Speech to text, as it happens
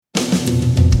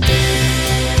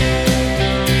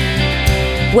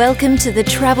Welcome to the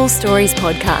Travel Stories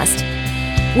Podcast,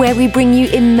 where we bring you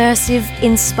immersive,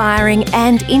 inspiring,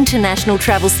 and international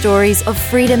travel stories of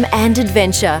freedom and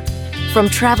adventure from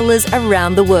travellers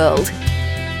around the world.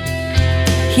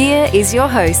 Here is your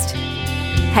host,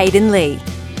 Hayden Lee.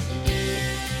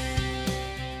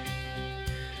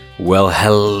 Well,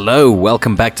 hello.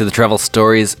 Welcome back to the Travel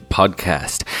Stories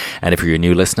Podcast. And if you're a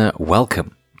new listener,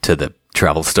 welcome to the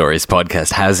Travel Stories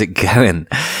Podcast. How's it going?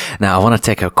 Now, I want to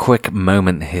take a quick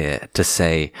moment here to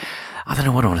say, I don't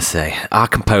know what I want to say. Our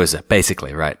composer,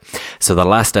 basically, right? So the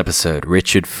last episode,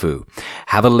 Richard Fu,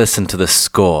 have a listen to the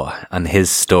score and his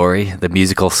story, the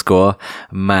musical score.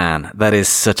 Man, that is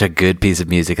such a good piece of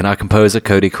music. And our composer,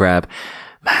 Cody Crabb,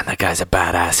 man, that guy's a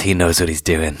badass. He knows what he's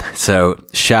doing. So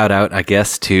shout out, I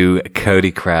guess, to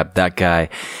Cody Crabb. That guy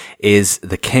is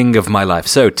the king of my life.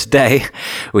 So today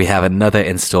we have another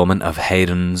installment of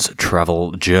Hayden's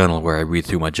Travel Journal, where I read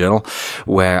through my journal,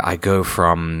 where I go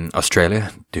from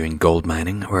Australia doing gold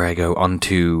mining, where I go on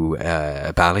to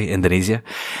Bali, Indonesia,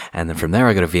 and then from there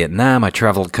I go to Vietnam. I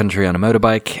travel the country on a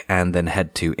motorbike and then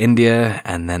head to India,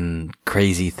 and then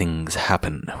crazy things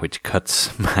happen, which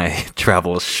cuts my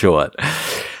travel short.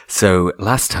 So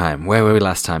last time, where were we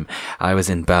last time? I was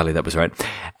in Bali, that was right.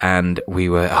 And we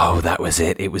were, that was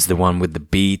it. It was the one with the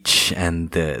beach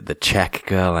and the Czech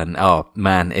girl. And oh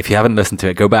man, if you haven't listened to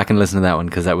it, go back and listen to that one,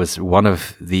 because that was one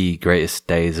of the greatest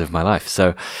days of my life.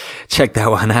 So check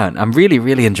that one out. I'm really,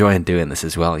 really enjoying doing this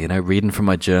as well. You know, reading from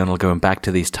my journal, going back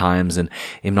to these times, and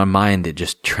in my mind, it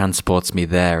just transports me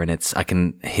there. And I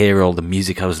can hear all the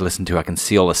music I was listening to. I can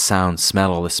see all the sounds,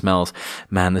 smell all the smells.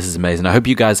 Man, this is amazing. I hope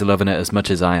you guys are loving it as much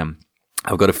as I am.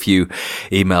 I've got a few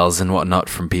emails and whatnot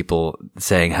from people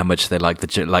saying how much they like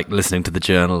listening to the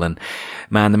journal, and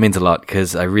man, that means a lot,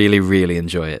 because I really, really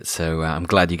enjoy it. So I'm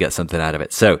glad you get something out of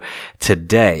it. So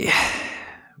today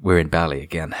we're in Bali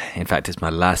again. In fact, it's my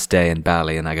last day in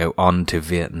Bali, and I go on to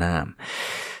Vietnam.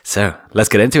 So let's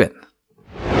get into it.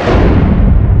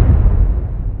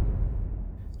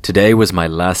 Today was my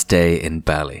last day in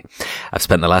Bali. I've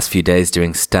spent the last few days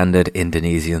doing standard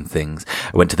Indonesian things.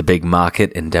 I went to the big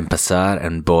market in Denpasar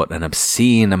and bought an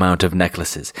obscene amount of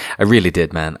necklaces. I really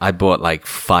did, man. I bought like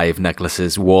 5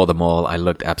 necklaces, wore them all. I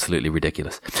looked absolutely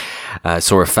ridiculous.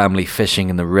 Saw a family fishing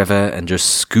in the river and just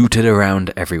scooted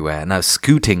around everywhere. Now,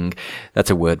 scooting,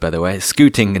 that's a word, by the way.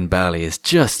 Scooting in Bali is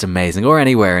just amazing, or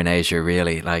anywhere in Asia,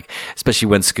 really. Like, especially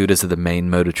when scooters are the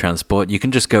main mode of transport. You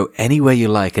can just go anywhere you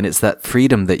like, and it's that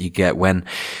freedom that you get when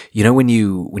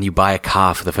you buy a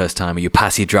car for the first time, or you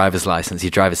pass your driver's license,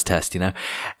 your driver's test,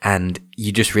 and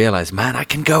you just realize, man, I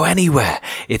can go anywhere.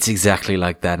 It's exactly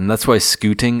like that. And that's why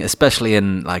scooting, especially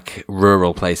in like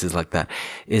rural places like that,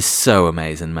 is so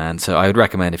amazing, man. So I would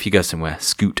recommend, if you go somewhere,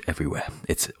 scoot everywhere.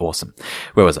 It's awesome.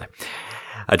 Where was I?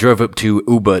 I drove up to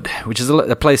Ubud, which is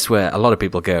a place where a lot of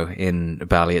people go in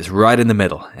Bali. It's right in the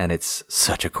middle, and it's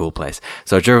such a cool place.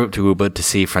 So I drove up to Ubud to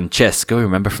see Francesco,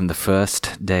 remember from the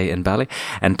first day in Bali,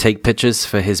 and take pictures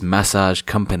for his massage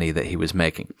company that he was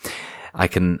making. I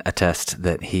can attest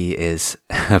that he is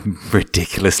a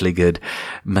ridiculously good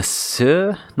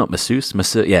masseur, not masseuse,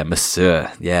 masseur. Yeah, masseur.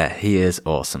 Yeah, he is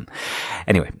awesome.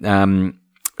 Anyway,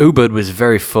 Ubud was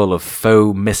very full of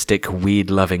faux mystic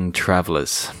weed-loving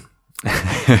travelers.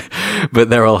 But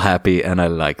they're all happy, and I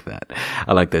like that.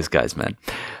 I like those guys, man.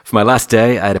 For my last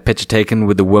day, I had a picture taken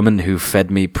with the woman who fed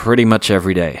me pretty much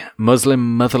every day.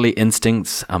 Muslim motherly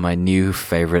instincts are my new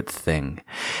favorite thing.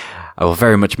 I will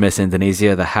very much miss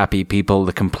Indonesia, the happy people,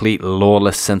 the complete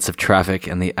lawless sense of traffic,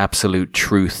 and the absolute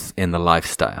truth in the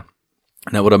lifestyle.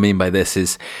 Now, what I mean by this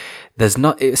is, there's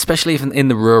not, especially even in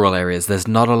the rural areas, there's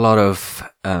not a lot of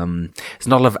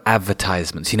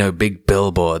advertisements, big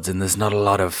billboards, and there's not a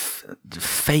lot of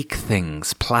fake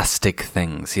things, plastic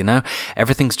things,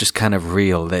 Everything's just kind of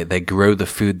real. They grow the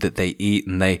food that they eat,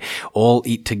 and they all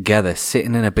eat together,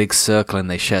 sitting in a big circle, and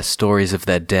they share stories of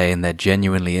their day, and they're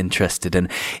genuinely interested,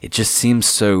 and it just seems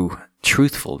so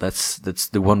truthful. That's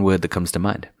the one word that comes to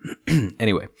mind.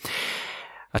 Anyway,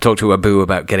 I talked to Abu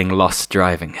about getting lost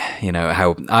driving,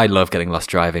 how I love getting lost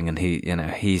driving, and he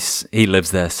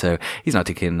lives there, so he's not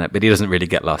too keen on that, but he doesn't really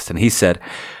get lost. And he said,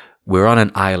 we're on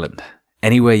an island.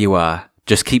 Anywhere you are,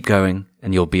 just keep going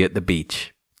and you'll be at the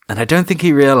beach. And I don't think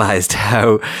he realized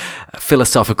how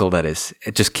philosophical that is.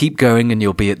 Just keep going and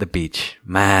you'll be at the beach.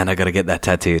 Man, I gotta get that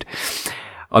tattooed.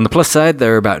 On the plus side,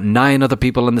 there are about 9 other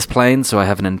people on this plane, so I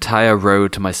have an entire row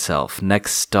to myself.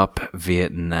 Next stop,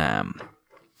 Vietnam.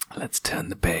 Let's turn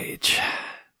the page.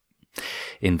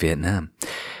 In Vietnam.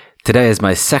 Today is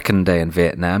my second day in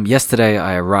Vietnam. Yesterday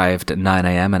I arrived at 9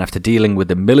 a.m. and after dealing with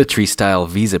the military-style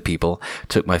visa people,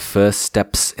 took my first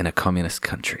steps in a communist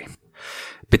country.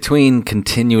 between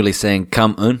continually saying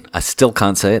 "come un," I still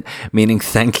can't say it, meaning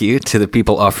thank you to the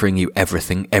people offering you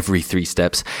everything every 3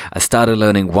 steps, I started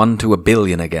learning 1 to a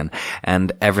billion again,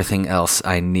 and everything else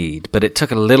I need. But it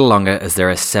took a little longer as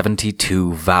there are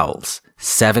 72 vowels.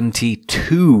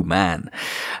 72, man.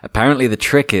 Apparently the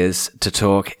trick is to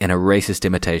talk in a racist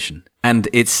imitation. And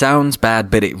it sounds bad,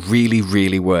 but it really,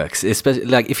 really works. Especially,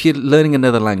 like, if you're learning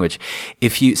another language,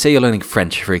 if you, say you're learning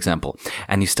French, for example,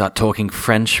 and you start talking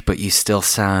French, but you still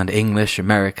sound English,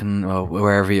 American, or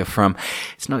wherever you're from,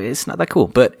 it's not that cool.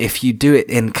 But if you do it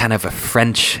in kind of a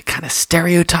French kind of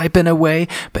stereotype in a way,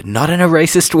 but not in a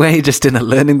racist way, just in a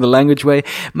learning the language way,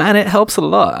 man, it helps a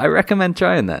lot. I recommend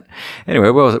trying that. Anyway,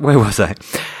 where was I?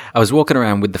 I was walking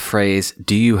around with the phrase,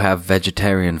 "Do you have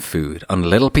vegetarian food?" on a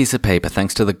little piece of paper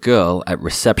thanks to the girl at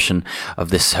reception of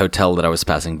this hotel that I was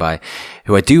passing by,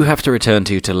 who I do have to return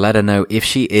to let her know if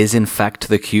she is in fact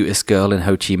the cutest girl in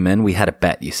Ho Chi Minh. We had a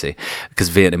bet, you see, because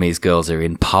Vietnamese girls are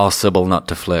impossible not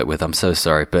to flirt with. I'm so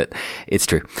sorry, but it's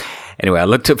true. Anyway, I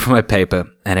looked up from my paper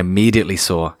and immediately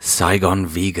saw Saigon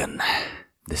Vegan,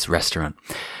 this restaurant.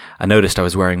 I noticed I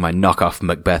was wearing my knockoff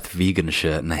Macbeth vegan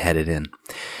shirt and I headed in.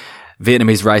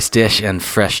 Vietnamese rice dish and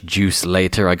fresh juice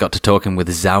later, I got to talking with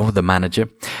Zhao, the manager.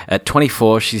 At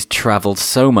 24, she's traveled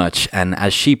so much and,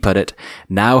 as she put it,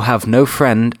 now have no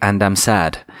friend and I'm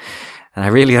sad. And I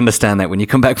really understand that when you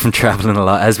come back from traveling a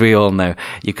lot, as we all know,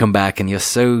 you come back and you're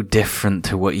so different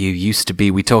to what you used to be.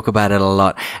 We talk about it a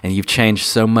lot, and you've changed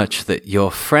so much that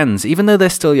your friends, even though they're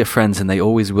still your friends and they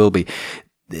always will be,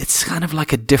 it's kind of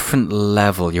like a different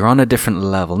level. You're on a different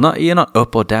level. You're not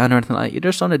up or down or anything like that.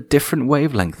 You're just on a different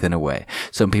wavelength in a way.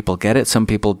 Some people get it, some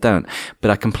people don't.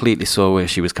 But I completely saw where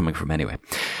she was coming from anyway.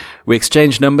 We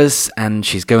exchanged numbers and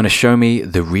she's going to show me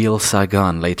the real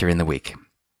Saigon later in the week.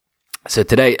 So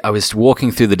today I was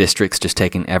walking through the districts, just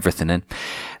taking everything in.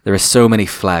 There are so many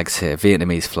flags here,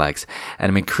 Vietnamese flags,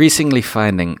 and I'm increasingly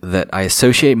finding that I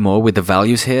associate more with the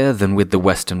values here than with the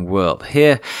Western world.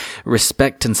 Here,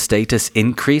 respect and status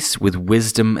increase with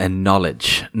wisdom and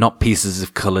knowledge, not pieces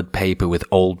of colored paper with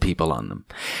old people on them.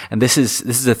 And this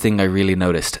is a thing I really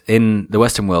noticed. In the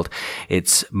Western world,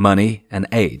 it's money and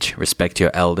age. Respect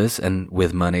your elders, and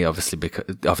with money, obviously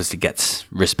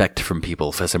gets respect from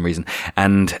people for some reason.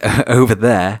 And over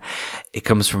there, it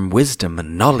comes from wisdom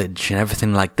and knowledge and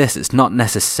everything like this. It's not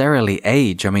necessarily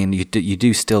age. I mean, you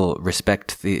do still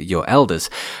respect your elders,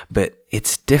 but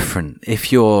it's different.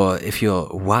 If you're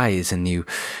wise and you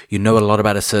know a lot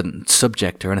about a certain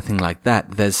subject or anything like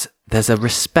that, there's a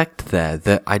respect there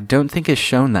that I don't think is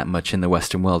shown that much in the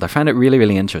Western world. I found it really,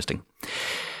 really interesting.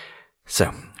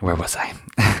 So, where was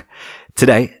I?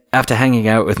 Today, after hanging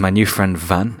out with my new friend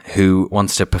Van, who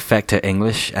wants to perfect her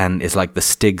English and is like the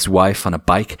Stig's wife on a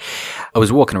bike, I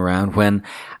was walking around when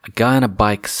a guy on a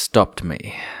bike stopped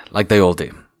me, like they all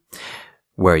do.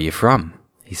 "Where are you from?"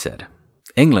 he said.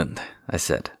 "England," I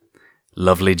said.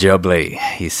 "Lovely jubbly,"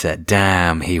 he said.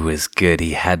 Damn, he was good.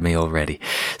 He had me already.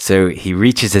 So he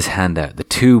reaches his hand out, the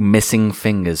 2 missing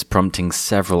fingers prompting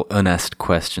several unasked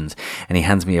questions, and he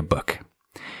hands me a book.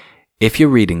 "If you're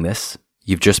reading this,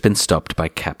 you've just been stopped by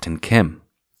Captain Kim.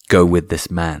 Go with this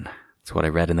man." That's what I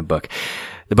read in the book.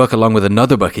 The book, along with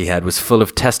another book he had, was full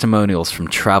of testimonials from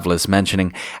travelers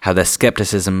mentioning how their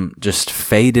skepticism just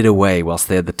faded away whilst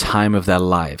they had the time of their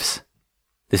lives.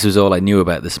 This was all I knew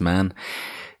about this man.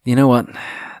 You know what?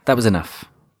 That was enough.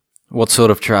 What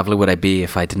sort of traveler would I be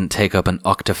if I didn't take up an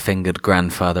octa-fingered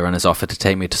grandfather on his offer to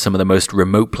take me to some of the most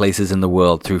remote places in the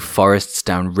world, through forests,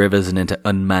 down rivers, and into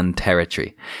unmanned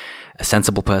territory? A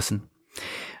sensible person?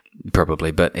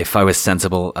 Probably, but if I was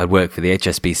sensible, I'd work for the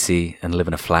HSBC and live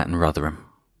in a flat in Rotherham.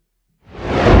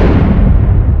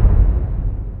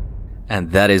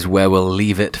 And that is where we'll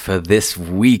leave it for this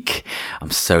week.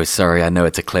 I'm so sorry. I know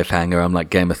it's a cliffhanger. I'm like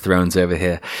Game of Thrones over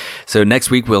here. So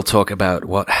next week we'll talk about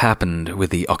what happened with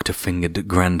the octa-fingered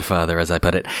grandfather, as I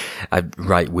put it. I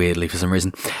write weirdly for some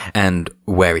reason. And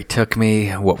where he took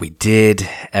me, what we did,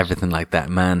 everything like that,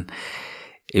 man.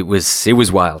 It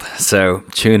was wild. So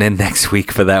tune in next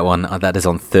week for that one. That is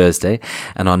on Thursday.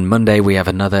 And on Monday, we have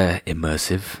another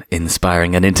immersive,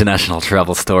 inspiring, and international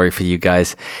travel story for you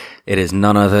guys. It is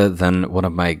none other than one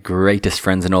of my greatest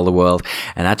friends in all the world,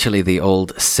 and actually the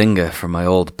old singer from my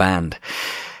old band.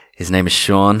 His name is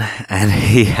Sean, and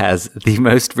he has the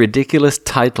most ridiculous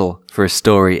title for a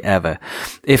story ever.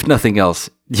 If nothing else,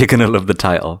 you're going to love the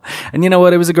title. And you know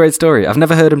what? It was a great story. I've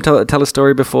never heard him tell a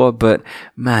story before, but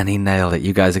man, he nailed it.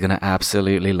 You guys are going to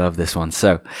absolutely love this one.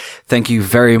 So thank you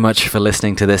very much for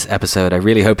listening to this episode. I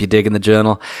really hope you're digging the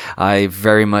journal. I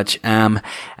very much am.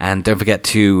 And don't forget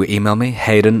to email me,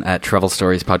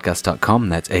 Hayden@travelstoriespodcast.com.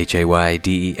 That's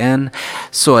HAYDEN.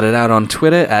 Sort it out on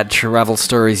Twitter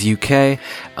 @TravelStoriesUK.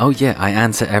 Oh yeah, I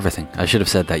answer everything. I should have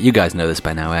said that. You guys know this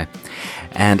by now, eh?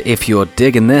 And if you're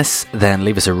digging this, then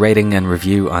leave us a rating and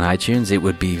review on iTunes. It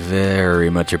would be very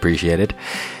much appreciated.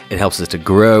 It helps us to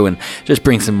grow and just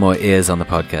bring some more ears on the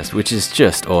podcast, which is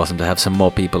just awesome to have some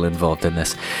more people involved in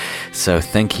this. So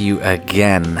thank you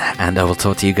again, and I will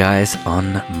talk to you guys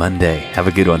on Monday. Have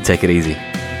a good one. Take it easy.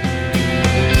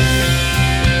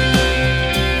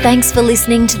 Thanks for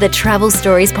listening to the Travel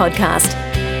Stories podcast.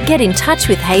 Get in touch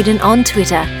with Hayden on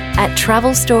Twitter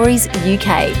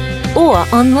 @TravelStoriesUK or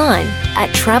online at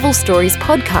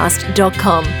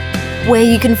travelstoriespodcast.com, where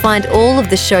you can find all of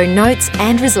the show notes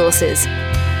and resources.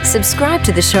 Subscribe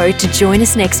to the show to join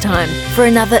us next time for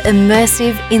another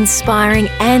immersive, inspiring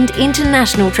and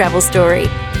international travel story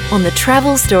on the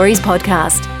Travel Stories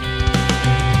podcast.